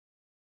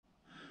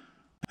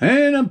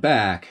And I'm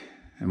back.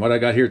 And what I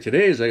got here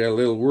today is I got a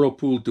little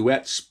Whirlpool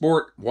Duet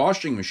Sport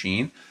washing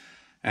machine,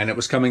 and it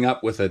was coming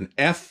up with an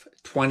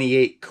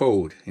F-28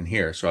 code in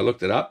here. So I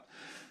looked it up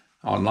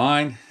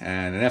online,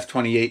 and an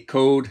F-28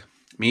 code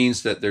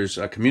means that there's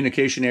a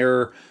communication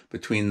error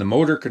between the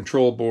motor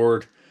control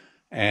board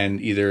and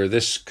either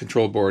this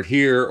control board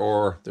here,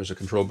 or there's a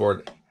control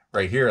board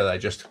right here that I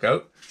just took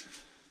out,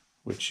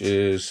 which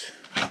is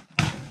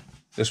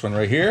this one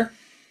right here.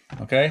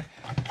 Okay.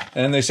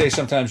 And they say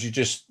sometimes you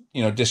just,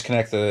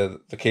 disconnect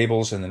the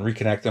cables and then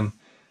reconnect them,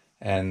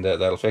 and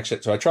that'll fix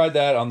it. So I tried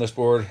that on this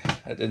board.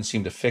 That didn't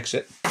seem to fix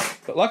it.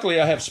 But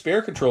luckily I have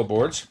spare control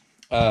boards.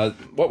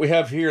 What we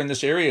have here in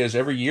this area is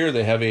every year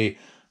they have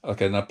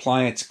an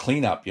appliance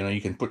cleanup. You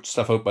can put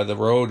stuff out by the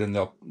road, and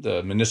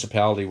the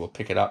municipality will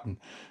pick it up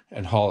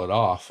and haul it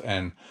off.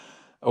 And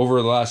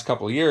over the last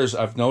couple of years,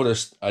 I've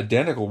noticed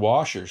identical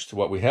washers to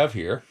what we have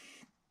here.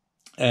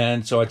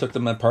 And so I took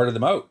them and parted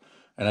them out,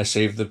 and I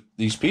saved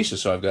these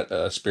pieces. So I've got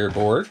a spare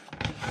board.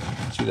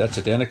 See, that's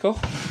identical.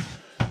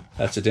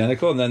 That's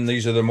identical. And then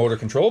these are the motor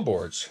control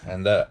boards.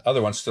 And the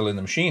other one's still in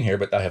the machine here,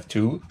 but I have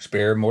two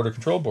spare motor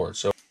control boards.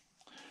 So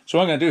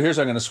what I'm going to do here is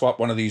I'm going to swap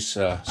one of these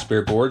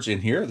spare boards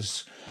in here.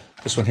 This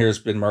one here has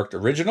been marked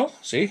original,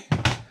 see?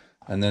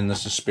 And then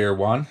this is spare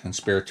 1 and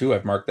spare 2.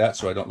 I've marked that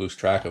so I don't lose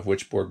track of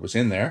which board was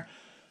in there.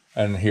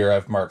 And here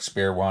I've marked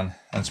spare 1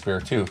 and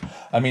spare 2.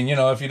 I mean,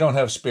 if you don't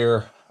have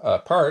spare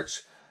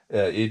parts,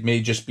 it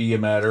may just be a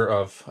matter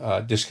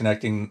of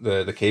disconnecting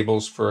the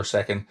cables for a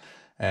second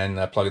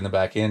and plugging them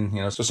back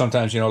in. So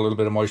sometimes, a little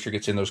bit of moisture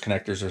gets in those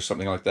connectors or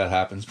something like that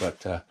happens.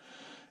 But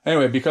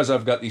anyway, because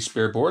I've got these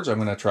spare boards, I'm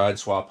going to try and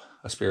swap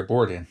a spare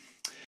board in.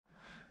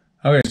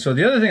 Okay, so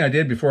the other thing I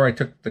did before I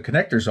took the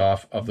connectors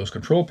off of those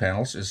control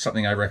panels is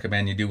something I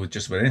recommend you do with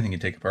just about anything you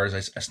take apart,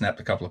 is I snapped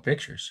a couple of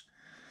pictures.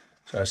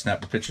 So I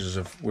snapped the pictures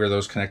of where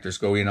those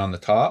connectors go in on the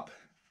top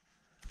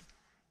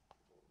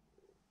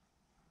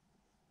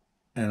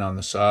and on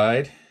the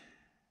side.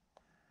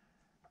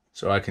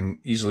 So I can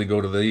easily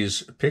go to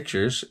these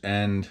pictures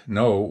and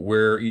know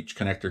where each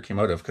connector came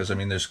out of, because I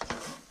mean, there's,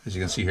 as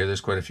you can see here,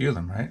 there's quite a few of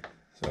them, right?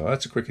 So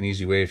that's a quick and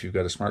easy way if you've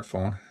got a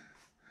smartphone,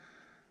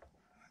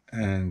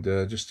 and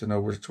just to know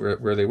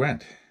where they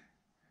went.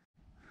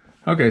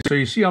 Okay, so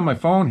you see on my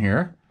phone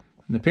here,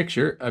 in the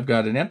picture, I've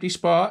got an empty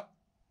spot,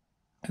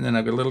 and then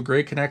I've got a little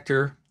gray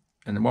connector,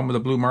 and the one with a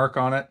blue mark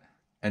on it,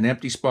 an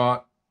empty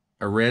spot,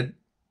 a red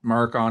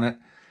mark on it,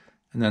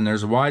 and then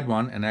there's a wide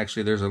one, and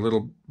actually there's a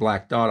little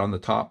black dot on the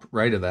top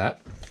right of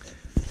that.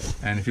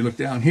 And if you look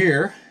down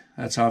here,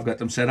 that's how I've got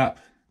them set up.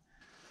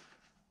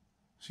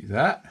 See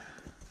that?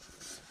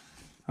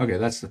 Okay,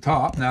 that's the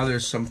top. Now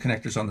there's some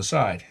connectors on the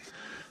side.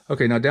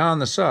 Okay, now down on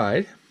the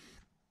side,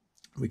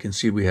 we can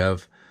see we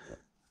have,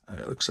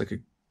 it looks like a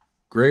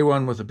gray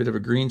one with a bit of a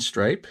green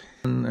stripe,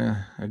 and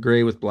a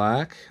gray with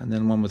black, and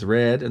then one with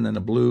red, and then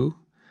a blue.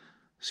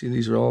 See,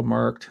 these are all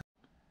marked.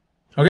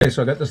 Okay,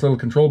 so I got this little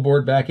control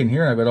board back in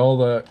here, and I've got all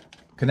the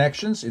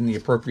connections in the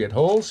appropriate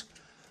holes,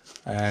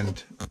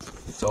 and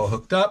it's all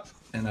hooked up,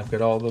 and I've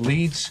got all the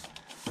leads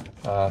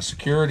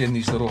secured in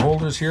these little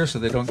holders here so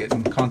they don't get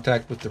in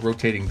contact with the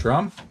rotating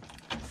drum.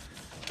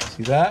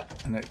 See that?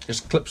 And it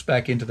just clips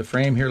back into the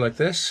frame here like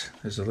this.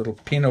 There's a little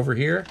pin over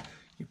here.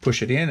 You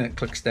push it in and it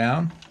clicks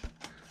down.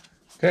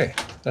 Okay,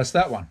 that's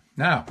that one.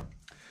 Now,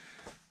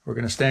 we're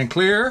going to stand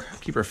clear,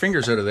 keep our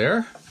fingers out of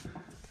there.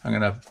 I'm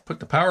going to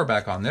put the power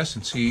back on this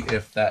and see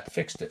if that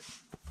fixed it.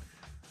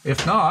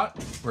 If not,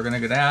 we're going to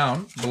go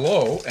down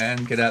below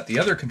and get at the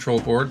other control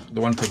board, the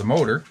one for the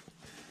motor,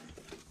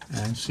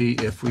 and see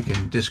if we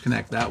can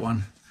disconnect that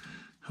one,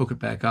 hook it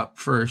back up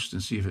first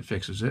and see if it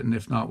fixes it. And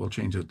if not, we'll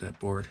change out that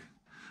board.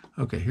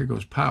 Okay, here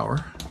goes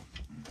power.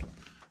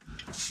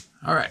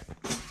 All right.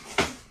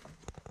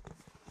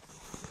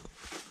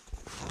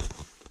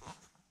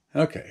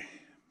 Okay.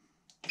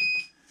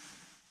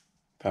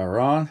 Power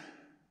on.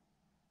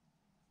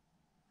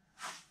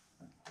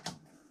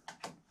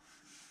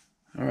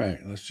 All right,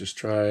 let's just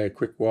try a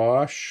quick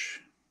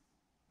wash.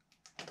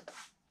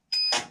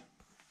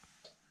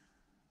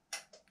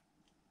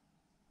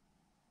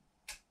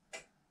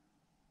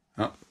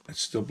 Oh,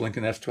 it's still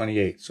blinking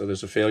F-28, so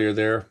there's a failure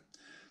there.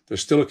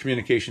 There's still a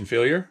communication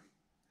failure.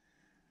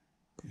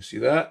 You see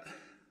that?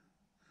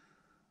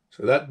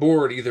 So that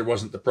board either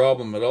wasn't the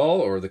problem at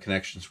all, or the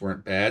connections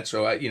weren't bad.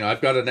 So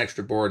I've got an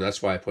extra board,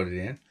 that's why I put it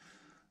in.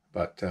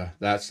 But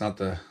that's not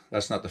the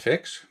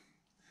fix.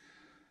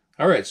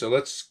 All right, so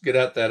let's get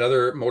at that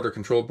other motor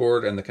control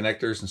board and the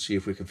connectors and see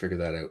if we can figure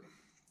that out.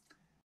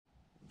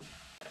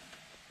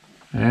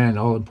 And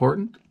all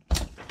important,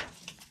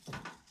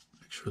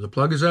 make sure the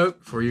plug is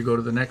out before you go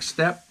to the next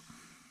step.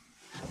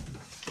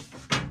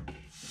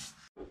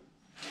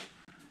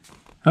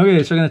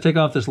 Okay, so I'm going to take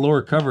off this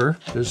lower cover.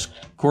 There's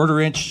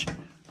 1/4 inch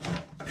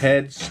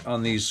heads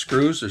on these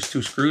screws. There's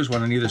 2 screws,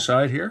 one on either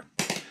side here.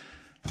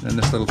 And then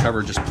this little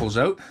cover just pulls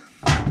out.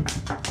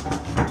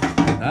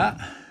 Like that.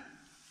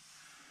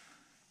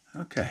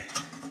 Okay.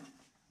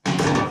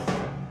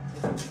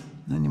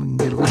 Then we can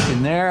get a look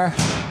in there.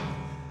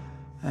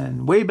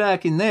 And way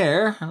back in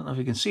there, I don't know if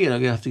you can see it, I'll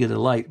have to get a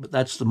light, but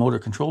that's the motor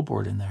control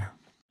board in there.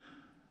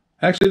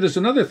 Actually, there's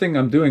another thing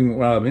I'm doing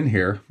while I'm in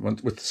here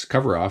with this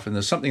cover off, and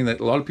there's something that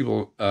a lot of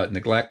people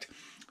neglect,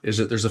 is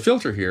that there's a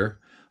filter here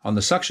on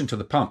the suction to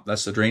the pump.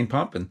 That's the drain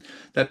pump, and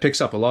that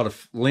picks up a lot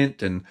of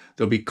lint, and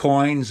there'll be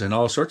coins and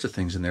all sorts of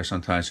things in there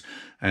sometimes.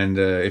 And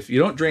if you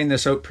don't drain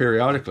this out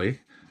periodically,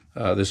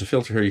 there's a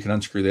filter here, you can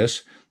unscrew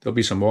this. There'll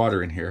be some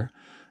water in here.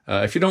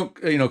 If you don't,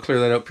 clear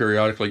that out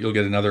periodically, you'll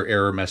get another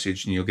error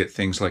message, and you'll get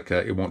things like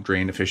it won't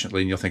drain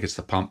efficiently, and you'll think it's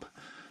the pump.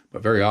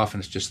 But very often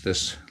it's just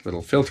this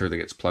little filter that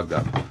gets plugged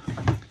up.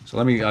 So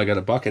I got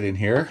a bucket in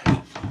here.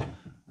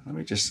 Let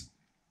me just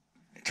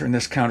turn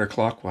this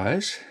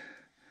counterclockwise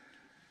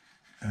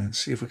and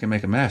see if we can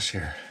make a mess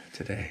here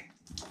today.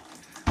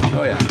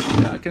 Oh yeah,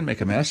 I can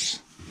make a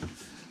mess.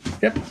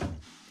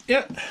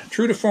 Yep,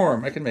 true to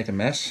form, I can make a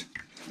mess.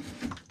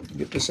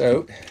 Get this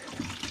out.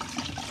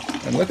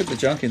 And look at the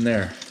junk in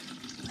there.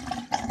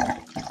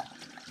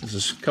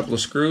 There's a couple of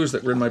screws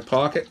that were in my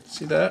pocket.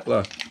 See that?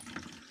 Look.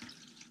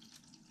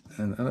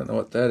 And I don't know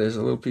what that is.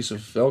 A little piece of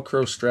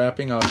Velcro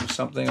strapping off of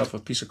something, off a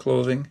piece of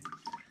clothing.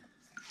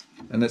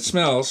 And it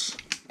smells.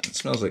 It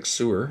smells like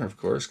sewer, of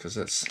course, because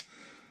that's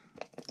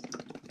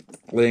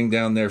laying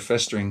down there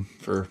festering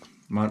for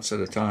months at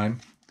a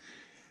time.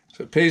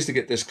 So it pays to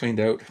get this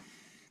cleaned out.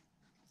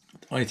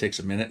 It only takes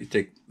a minute. You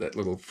take that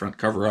little front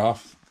cover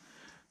off.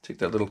 Take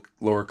that little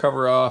lower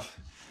cover off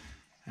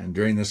and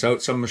drain this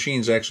out. Some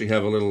machines actually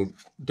have a little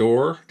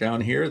door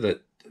down here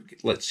that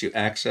lets you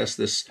access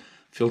this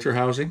filter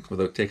housing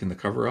without taking the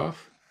cover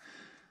off.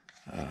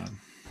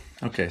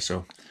 Okay,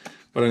 so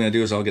what I'm going to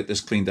do is I'll get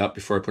this cleaned up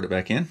before I put it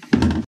back in.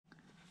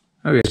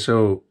 Okay,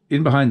 so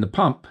in behind the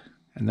pump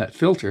and that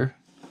filter,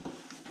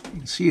 you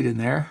can see it in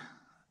there.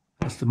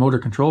 That's the motor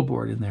control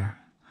board in there.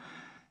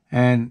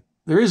 And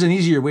there is an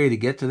easier way to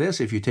get to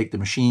this if you take the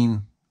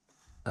machine.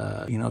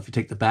 If you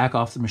take the back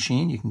off the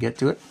machine, you can get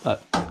to it.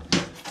 But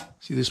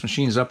see, this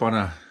machine is up on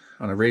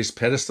a raised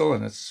pedestal,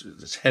 and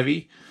it's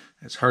heavy.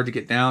 It's hard to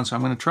get down, so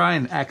I'm going to try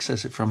and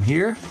access it from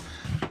here.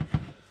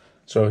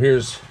 So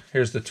here's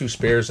the two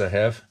spares I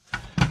have,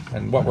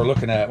 and what we're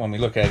looking at when we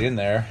look at in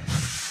there,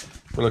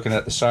 we're looking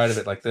at the side of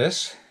it like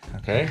this,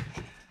 okay,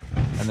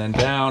 and then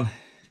down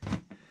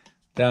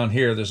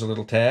here there's a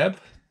little tab.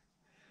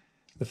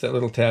 Lift that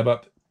little tab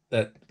up,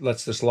 that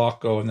lets this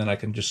lock go, and then I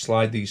can just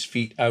slide these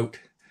feet out.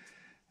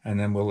 And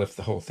then we'll lift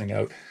the whole thing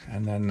out.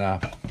 And then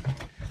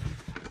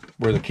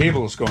where the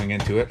cable is going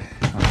into it,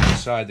 on the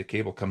side, the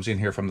cable comes in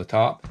here from the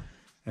top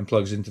and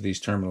plugs into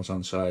these terminals on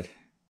the side.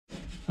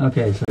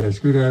 Okay, so I got a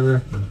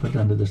screwdriver, I'm put it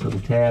under this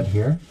little tab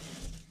here.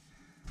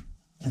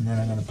 And then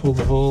I'm going to pull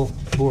the whole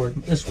board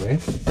this way.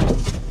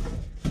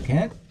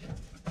 Can't.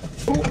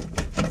 Oh.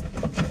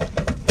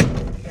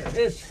 There it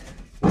is.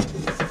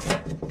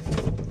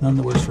 None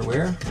the worse for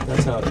wear.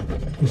 That's how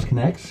it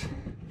disconnects.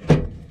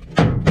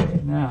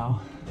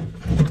 Now,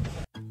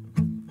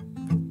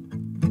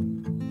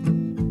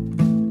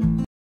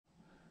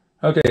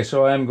 okay,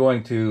 so I'm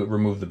going to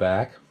remove the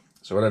back.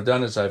 So what I've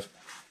done is I've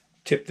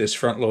tipped this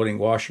front-loading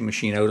washing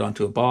machine out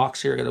onto a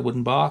box here. I got a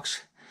wooden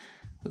box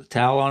with a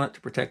towel on it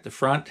to protect the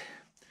front.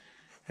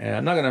 And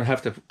I'm not going to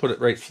have to put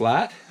it right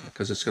flat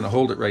because it's going to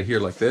hold it right here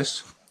like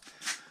this.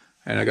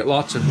 And I got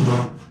lots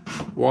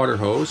of water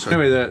hose. So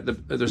anyway,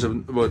 there's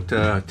about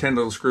 10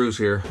 little screws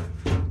here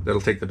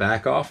that'll take the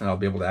back off, and I'll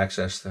be able to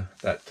access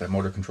that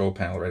motor control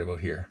panel right about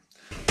here.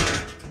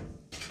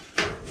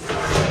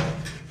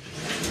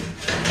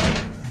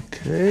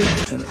 Okay,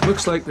 and it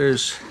looks like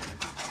there's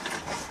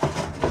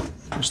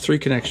 3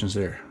 connections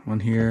there. One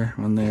here,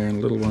 one there, and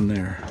a little one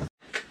there.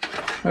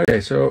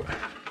 Okay, so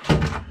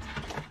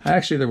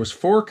actually there was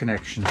 4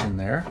 connections in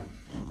there.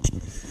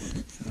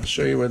 I'll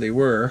show you where they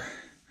were.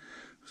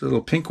 So a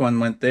little pink one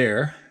went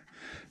there,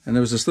 and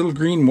there was this little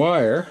green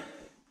wire.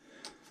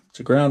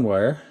 It's a ground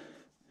wire.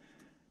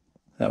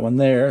 That one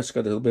there, it's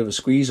got a little bit of a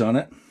squeeze on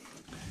it.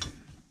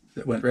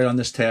 That went right on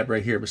this tab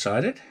right here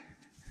beside it.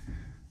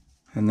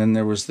 And then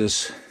there was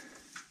this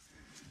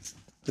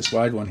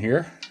wide one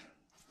here.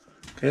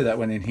 Okay, that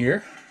went in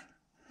here.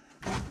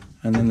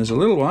 And then there's a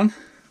little one.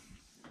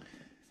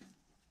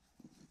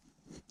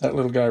 That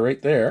little guy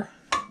right there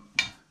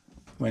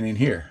went in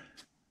here.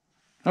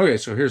 Okay,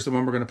 so here's the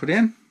one we're going to put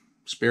in.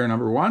 Spare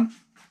number 1.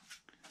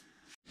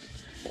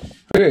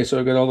 Okay, so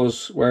I've got all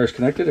those wires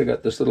connected. I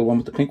got this little one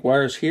with the pink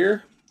wires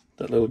here.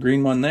 That little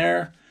green one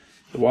there,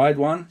 the wide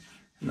one,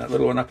 and that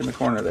little one up in the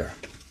corner there.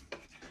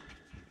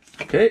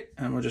 Okay,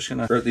 and we're just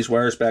going to route these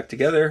wires back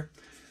together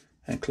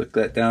and click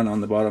that down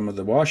on the bottom of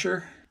the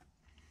washer.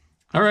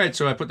 All right,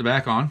 so I put the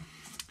back on,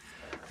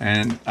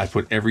 and I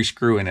put every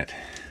screw in it,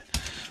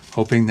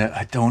 hoping that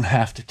I don't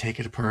have to take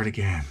it apart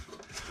again,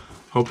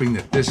 hoping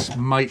that this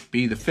might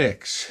be the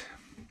fix.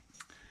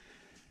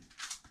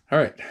 All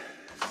right,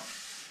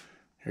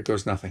 here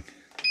goes nothing.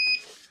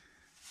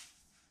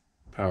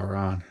 Power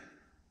on.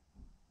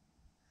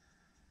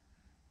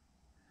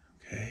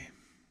 Okay.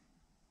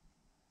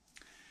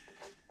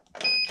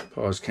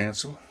 Pause,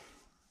 cancel.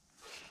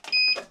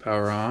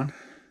 Power on.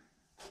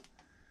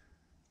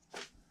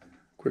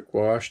 Quick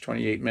wash,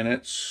 28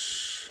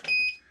 minutes.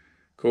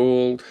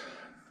 Cold,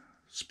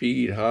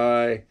 speed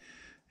high,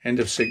 end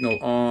of signal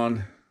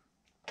on.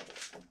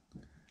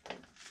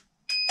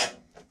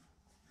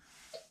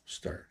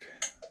 Start.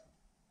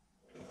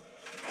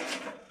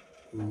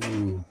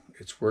 Ooh,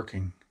 it's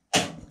working.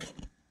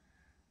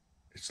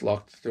 It's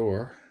locked the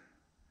door.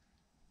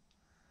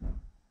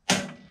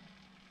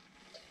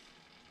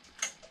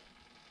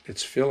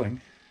 It's filling.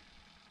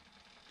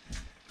 You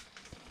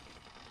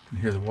can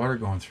hear the water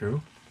going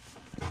through.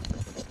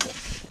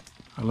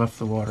 I left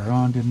the water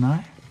on, didn't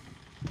I?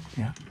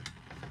 Yeah.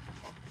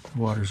 The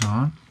water's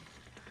on.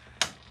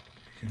 You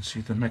can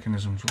see the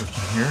mechanism's working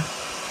here.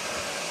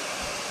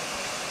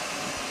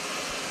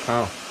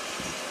 Wow.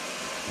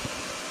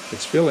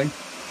 It's filling.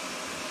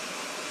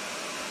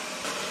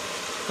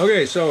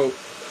 Okay, so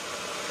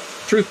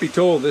truth be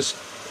told, this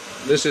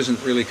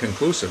isn't really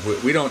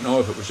conclusive. We don't know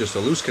if it was just a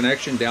loose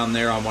connection down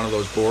there on one of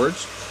those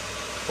boards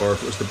or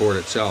if it was the board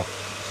itself.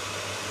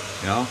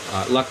 You know,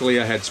 luckily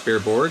I had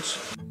spare boards.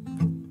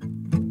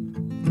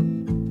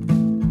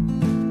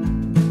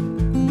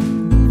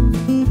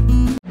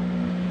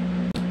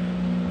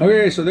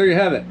 Okay, so there you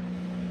have it.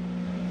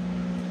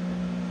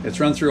 It's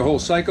run through a whole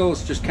cycle.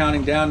 It's just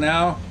counting down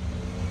now.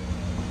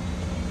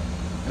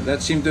 And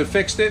that seemed to have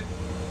fixed it.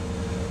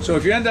 So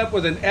if you end up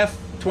with an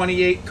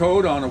F-28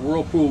 code on a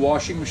Whirlpool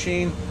washing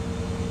machine,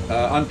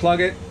 unplug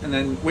it and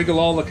then wiggle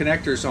all the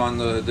connectors on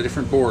the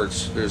different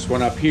boards. There's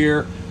one up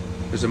here,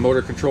 there's a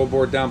motor control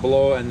board down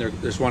below, and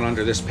there's one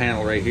under this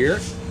panel right here.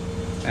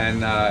 And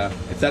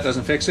if that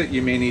doesn't fix it,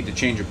 you may need to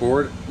change a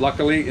board.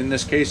 Luckily, in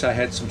this case, I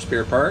had some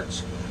spare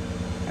parts.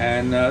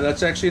 And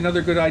that's actually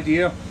another good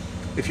idea.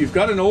 If you've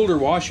got an older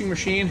washing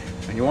machine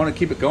and you want to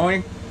keep it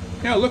going,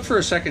 you know, look for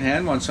a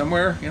second-hand one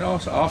somewhere. You know,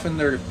 so often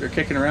they're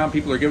kicking around.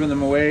 People are giving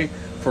them away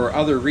for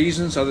other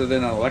reasons other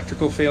than an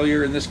electrical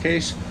failure in this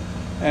case.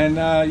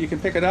 And you can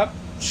pick it up,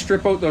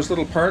 strip out those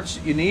little parts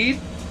you need.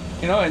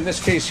 You know, in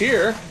this case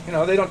here, you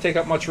know, they don't take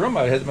up much room.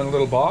 I had them in a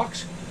little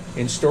box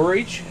in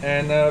storage,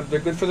 and they're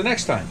good for the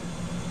next time.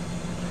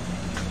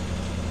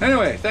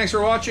 Anyway, thanks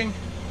for watching.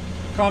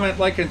 Comment,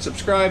 like, and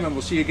subscribe, and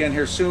we'll see you again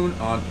here soon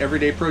on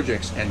Everyday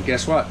Projects. And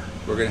guess what?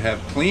 We're going to have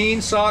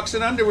clean socks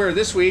and underwear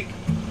this week.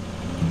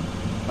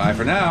 Bye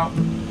for now.